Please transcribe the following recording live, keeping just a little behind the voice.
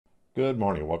Good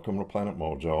morning, welcome to Planet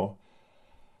Mojo.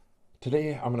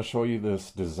 Today I'm going to show you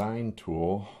this design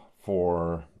tool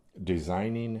for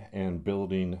designing and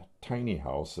building tiny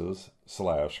houses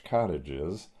slash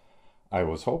cottages. I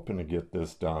was hoping to get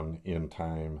this done in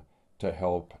time to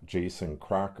help Jason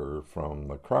Crocker from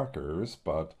the Crockers,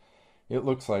 but it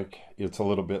looks like it's a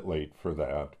little bit late for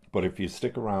that. But if you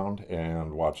stick around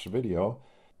and watch the video,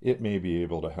 it may be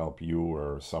able to help you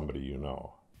or somebody you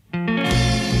know.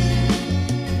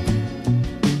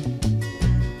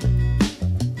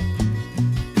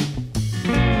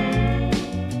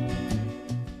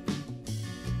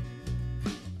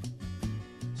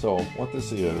 So what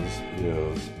this is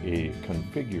a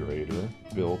configurator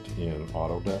built in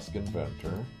Autodesk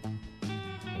Inventor,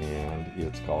 and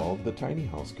it's called the Tiny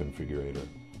House Configurator.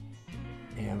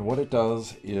 And what it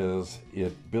does is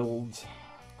it builds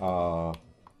a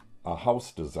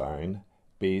house design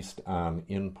based on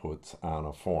inputs on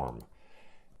a form.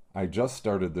 I just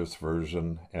started this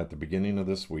version at the beginning of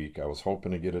this week. I was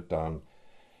hoping to get it done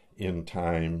in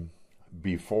time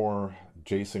before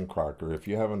Jason Crocker. If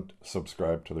you haven't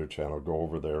subscribed to their channel, go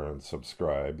over there and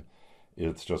subscribe.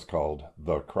 It's just called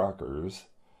The Crockers.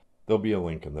 There'll be a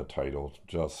link in the title.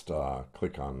 Just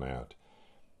click on that.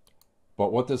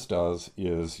 But what this does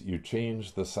is you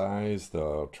change the size,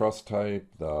 the truss type,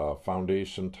 the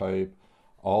foundation type,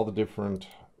 all the different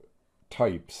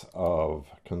types of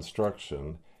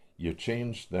construction. You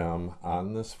change them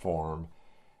on this form.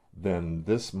 Then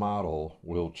this model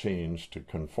will change to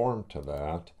conform to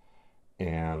that,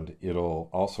 and it'll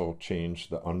also change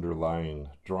the underlying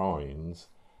drawings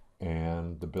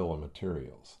and the bill of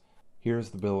materials. Here's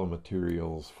the bill of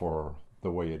materials for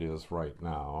the way it is right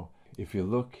now. If you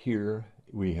look here,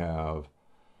 we have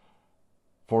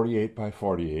 48 by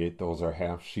 48. Those are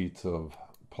half sheets of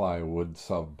plywood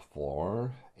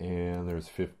subfloor, and there's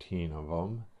 15 of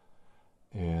them.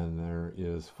 And there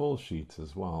is full sheets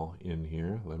as well in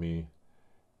here. Let me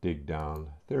dig down.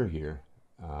 They're here.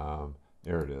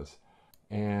 There it is.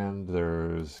 And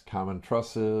there's common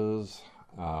trusses.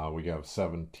 We have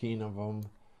 17 of them.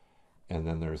 And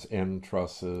then there's end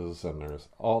trusses, and there's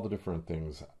all the different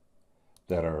things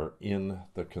that are in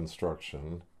the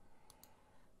construction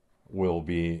will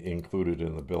be included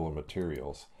in the bill of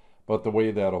materials. But the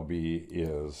way that'll be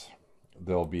is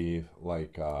there'll be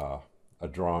like a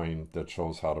drawing that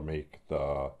shows how to make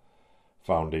the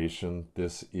foundation.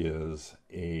 This is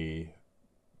a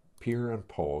pier and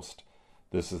post.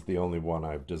 This is the only one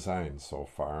I've designed so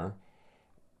far.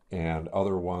 And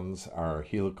other ones are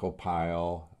helical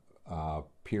pile,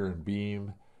 pier and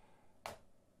beam,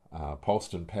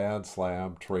 post and pad,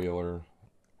 slab, trailer.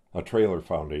 A trailer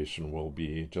foundation will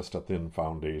be just a thin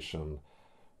foundation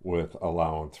with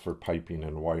allowance for piping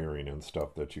and wiring and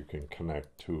stuff that you can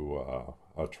connect to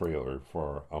a trailer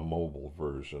for a mobile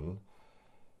version.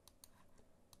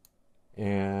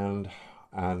 And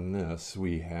on this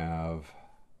we have,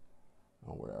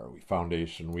 where are we?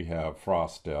 Foundation. We have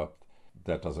frost depth.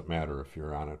 That doesn't matter if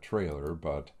you're on a trailer,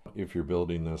 but if you're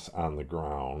building this on the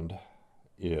ground,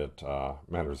 it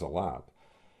matters a lot.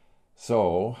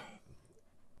 So,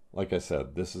 like I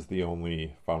said, this is the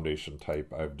only foundation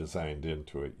type I've designed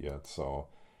into it yet, so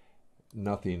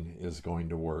nothing is going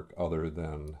to work other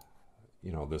than,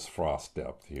 this frost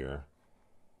depth here.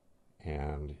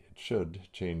 And it should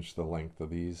change the length of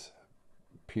these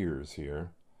piers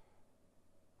here.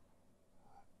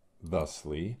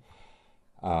 Thusly,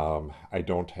 I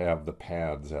don't have the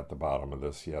pads at the bottom of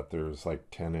this yet. There's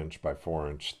like 10-inch by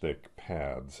 4-inch thick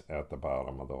pads at the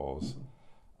bottom of those,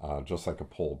 just like a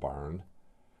pole barn.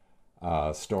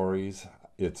 Stories,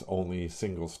 it's only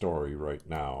single story right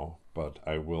now, but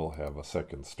I will have a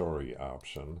second story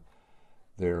option.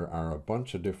 There are a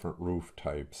bunch of different roof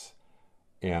types,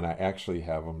 and I actually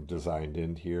have them designed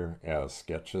in here as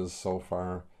sketches so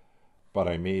far, but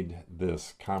I made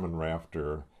this common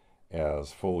rafter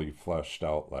as fully fleshed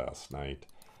out last night.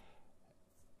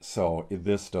 So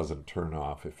this doesn't turn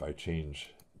off if I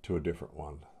change to a different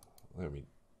one. Let me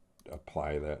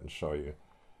apply that and show you.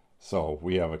 So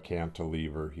we have a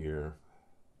cantilever here.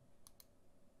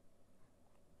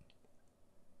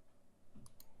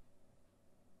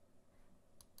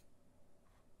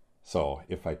 So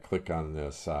if I click on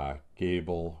this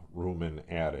gable, room, and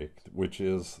attic, which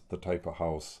is the type of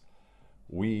house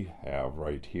we have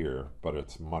right here, but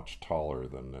it's much taller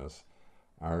than this.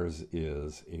 Ours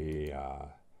is a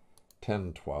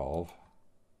 10-12,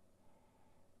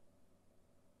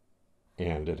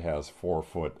 and it has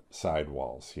 4-foot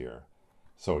sidewalls here,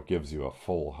 so it gives you a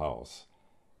full house.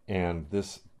 And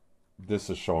this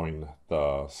is showing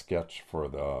the sketch for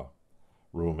the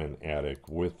room and attic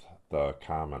with the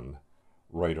common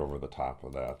right over the top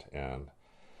of that, and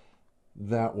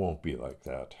that won't be like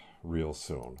that real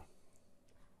soon.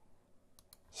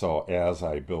 So as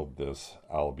I build this,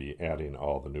 I'll be adding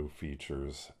all the new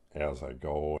features as I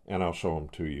go, and I'll show them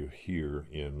to you here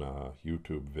in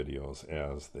YouTube videos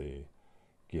as they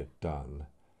get done.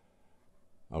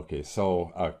 Okay,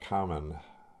 so a common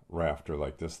rafter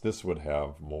like this would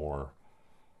have more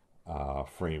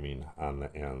framing on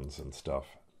the ends and stuff.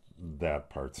 That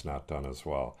part's not done as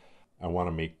well. I want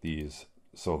to make these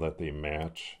so that they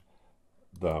match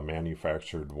the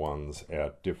manufactured ones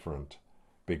at different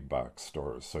big box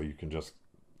stores, so you can just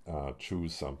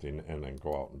choose something and then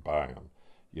go out and buy them.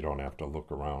 You don't have to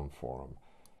look around for them.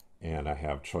 And I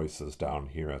have choices down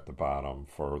here at the bottom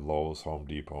for Lowe's, Home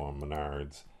Depot, and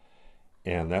Menards,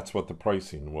 and that's what the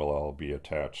pricing will all be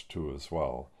attached to as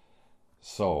well.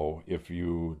 So if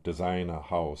you design a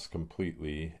house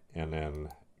completely and then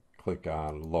click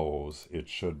on Lowe's, it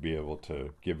should be able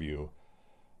to give you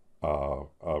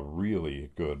a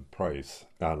really good price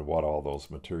on what all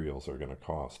those materials are going to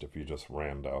cost if you just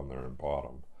ran down there and bought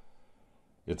them.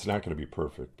 It's not going to be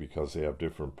perfect because they have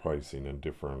different pricing in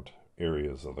different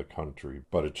areas of the country,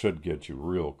 but it should get you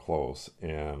real close.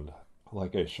 And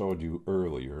like I showed you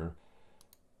earlier,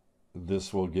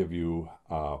 this will give you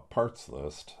a parts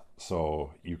list,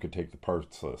 so you could take the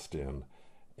parts list in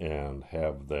and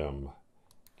have them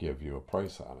give you a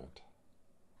price on it.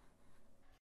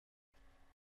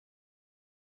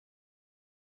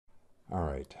 All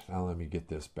right, now let me get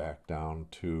this back down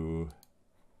to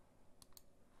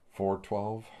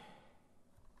 412.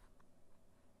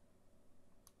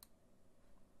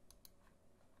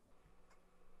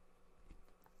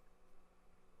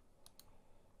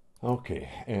 Okay,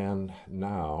 and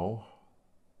now,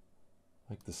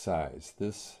 like the size,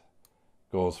 this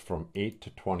goes from 8 to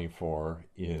 24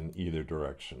 in either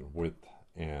direction, width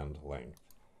and length.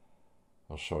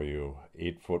 I'll show you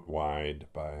 8 foot wide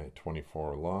by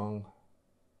 24 long.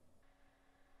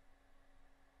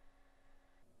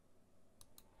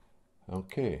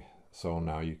 Okay, so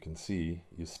now you can see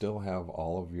you still have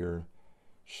all of your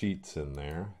sheets in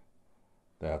there.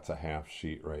 That's a half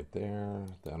sheet right there,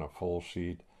 then a full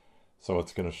sheet. So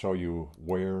it's going to show you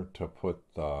where to put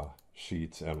the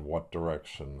sheets and what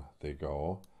direction they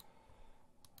go.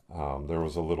 There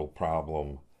was a little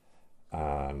problem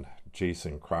on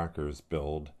Jason Crocker's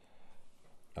build.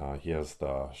 He has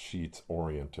the sheets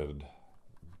oriented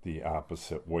the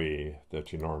opposite way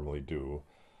that you normally do,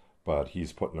 but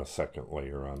he's putting a second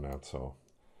layer on that, so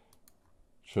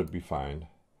should be fine.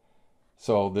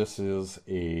 So this is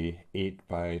a 8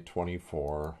 by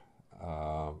 24.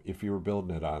 If you were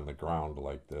building it on the ground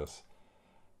like this,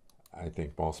 I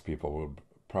think most people would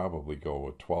probably go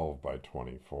with 12 by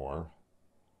 24.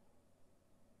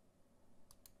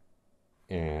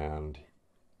 And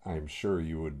I'm sure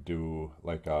you would do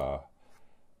like a,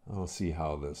 I'll see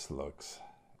how this looks,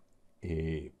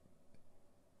 a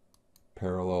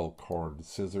parallel cord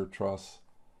scissor truss,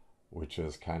 which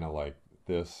is kind of like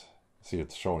this. See,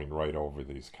 it's showing right over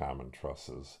these common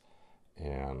trusses,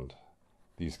 and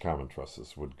these common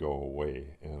trusses would go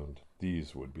away and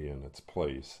these would be in its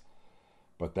place.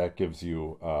 But that gives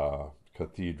you a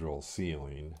cathedral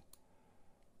ceiling,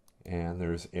 and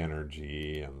there's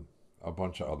energy and a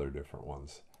bunch of other different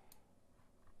ones.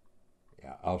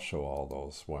 Yeah, I'll show all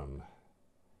those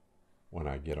when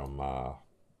I get them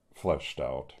fleshed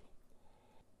out.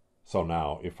 So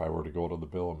now if I were to go to the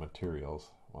bill of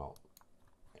materials, well,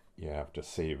 you have to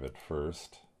save it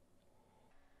first.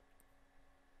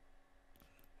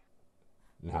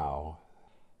 Now,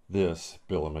 this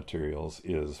bill of materials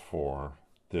is for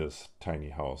this tiny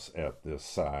house at this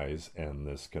size and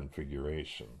this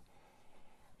configuration.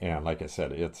 And like I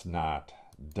said, it's not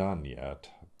done yet,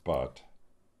 but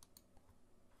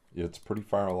it's pretty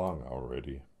far along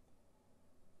already.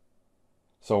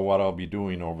 So what I'll be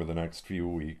doing over the next few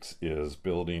weeks is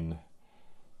building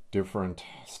different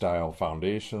style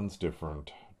foundations,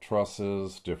 different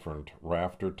trusses, different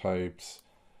rafter types,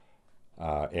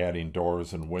 adding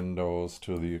doors and windows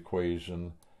to the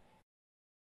equation.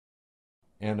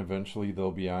 And eventually they'll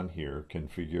be on here,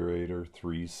 Configurator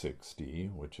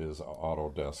 360, which is an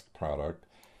Autodesk product.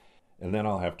 And then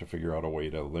I'll have to figure out a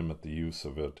way to limit the use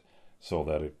of it so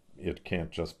that it can't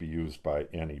just be used by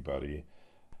anybody.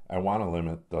 I want to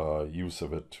limit the use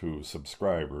of it to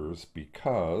subscribers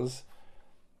because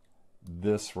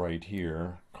this right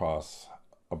here costs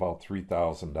about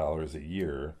 $3,000 a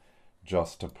year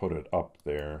just to put it up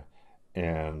there,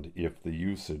 and if the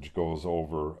usage goes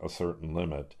over a certain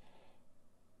limit,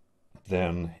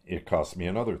 then it costs me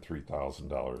another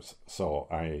 $3,000. So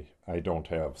I don't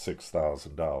have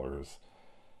 $6,000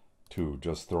 to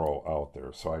just throw out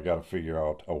there. So I got to figure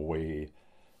out a way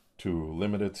to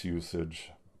limit its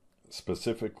usage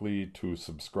specifically to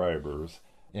subscribers,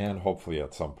 and hopefully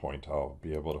at some point I'll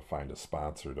be able to find a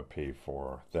sponsor to pay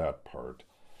for that part.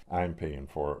 I'm paying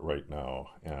for it right now,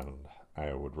 and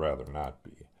I would rather not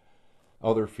be.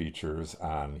 Other features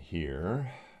on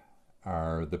here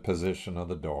are the position of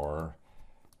the door.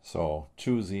 So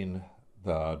choosing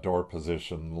the door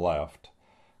position left,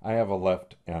 I have a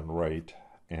left and right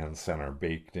and center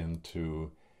baked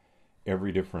into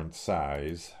every different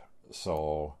size,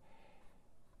 so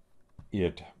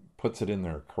it puts it in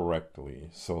there correctly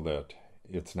so that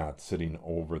it's not sitting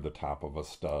over the top of a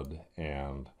stud,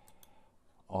 and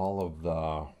all of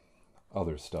the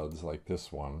other studs like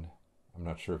this one, I'm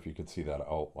not sure if you could see that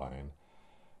outline,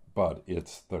 but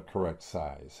it's the correct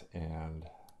size. And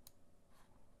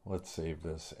let's save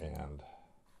this and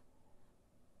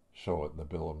show it in the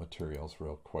bill of materials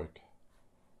real quick.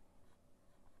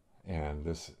 And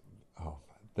this,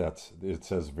 it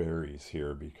says varies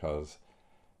here because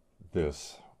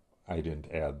this, I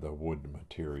didn't add the wood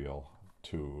material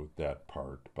to that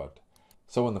part. But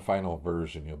so in the final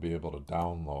version, you'll be able to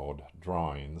download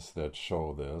drawings that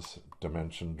show this,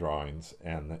 dimension drawings,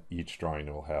 and each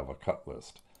drawing will have a cut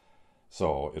list.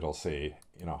 So it'll say,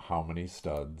 how many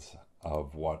studs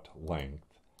of what length.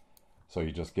 So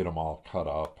you just get them all cut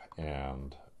up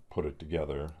and put it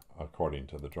together according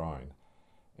to the drawing.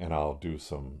 And I'll do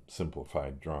some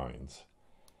simplified drawings.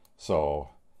 So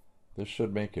this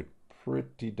should make it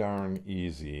pretty darn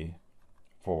easy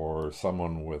for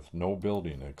someone with no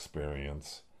building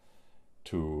experience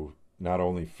to not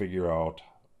only figure out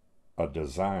a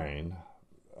design,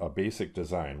 a basic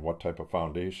design, what type of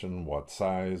foundation, what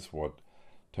size, what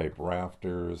type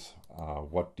rafters,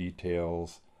 what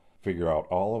details, figure out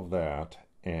all of that,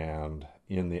 and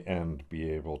in the end be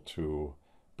able to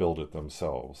build it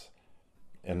themselves.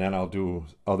 And then I'll do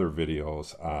other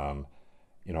videos on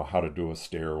how to do a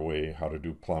stairway, how to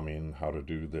do plumbing, how to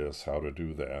do this, how to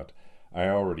do that. I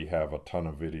already have a ton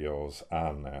of videos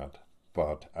on that,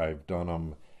 but I've done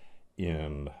them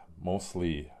in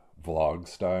mostly vlog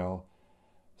style.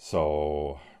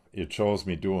 So it shows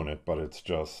me doing it, but it's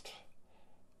just,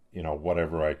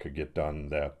 whatever I could get done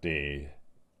that day,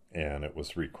 and it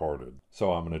was recorded.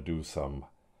 So I'm going to do some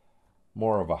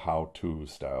more of a how-to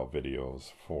style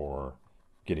videos for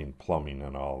getting plumbing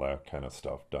and all that kind of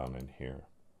stuff done in here.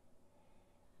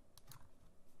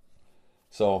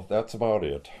 So that's about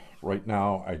it. Right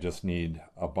now I just need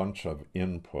a bunch of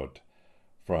input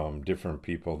from different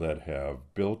people that have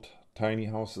built tiny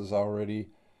houses already,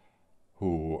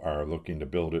 who are looking to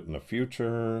build it in the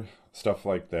future, stuff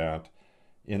like that.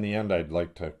 In the end, I'd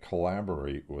like to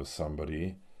collaborate with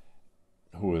somebody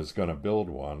who is going to build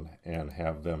one and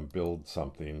have them build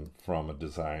something from a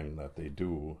design that they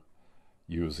do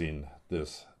using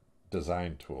this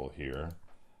design tool here.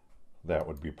 That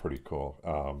would be pretty cool.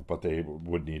 But they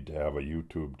would need to have a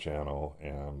YouTube channel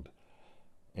and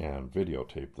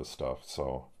videotape the stuff.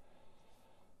 So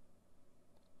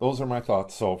those are my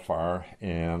thoughts so far,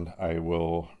 and I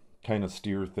will kind of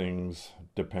steer things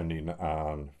depending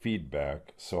on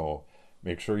feedback. So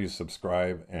make sure you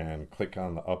subscribe and click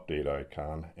on the update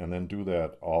icon, and then do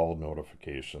that all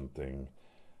notification thing.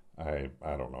 I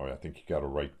don't know, I think you got to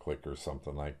right click or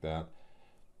something like that.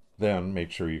 Then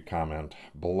make sure you comment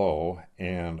below,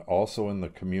 and also in the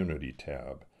community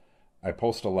tab. I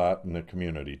post a lot in the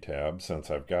community tab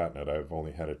since I've gotten it. I've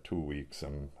only had it 2 weeks,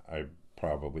 and I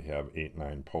probably have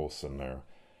 8-9 posts in there.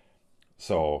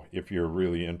 So if you're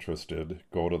really interested,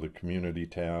 go to the community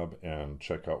tab and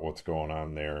check out what's going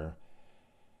on there.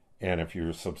 And if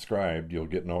you're subscribed, you'll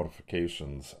get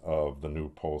notifications of the new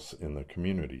posts in the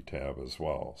community tab as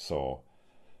well. So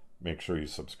make sure you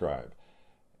subscribe.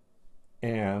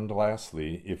 And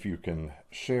lastly, if you can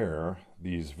share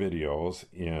these videos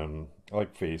in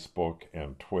like Facebook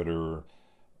and Twitter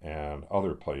and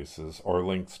other places, or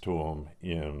links to them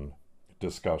in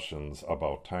discussions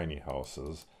about tiny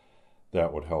houses,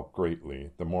 that would help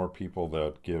greatly. The more people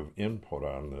that give input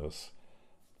on this,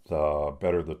 the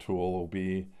better the tool will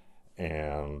be.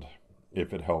 And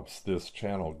if it helps this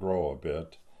channel grow a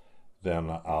bit,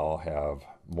 then I'll have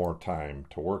more time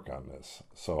to work on this.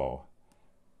 So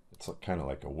it's kind of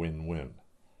like a win-win.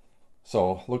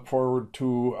 So look forward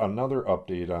to another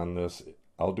update on this.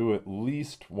 I'll do at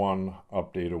least one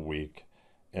update a week,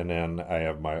 and then I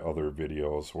have my other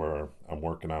videos where I'm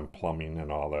working on plumbing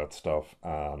and all that stuff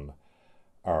on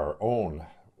our own,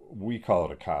 we call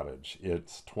it a cottage.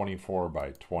 It's 24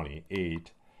 by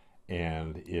 28,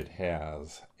 and it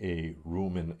has a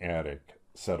room and attic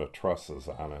set of trusses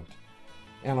on it.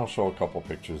 And I'll show a couple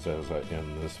pictures as I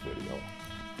end this video.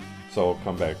 So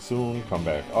come back soon, come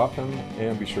back often,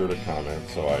 and be sure to comment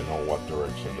so I know what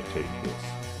direction to take this.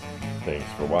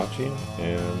 Thanks for watching,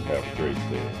 and have a great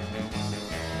day.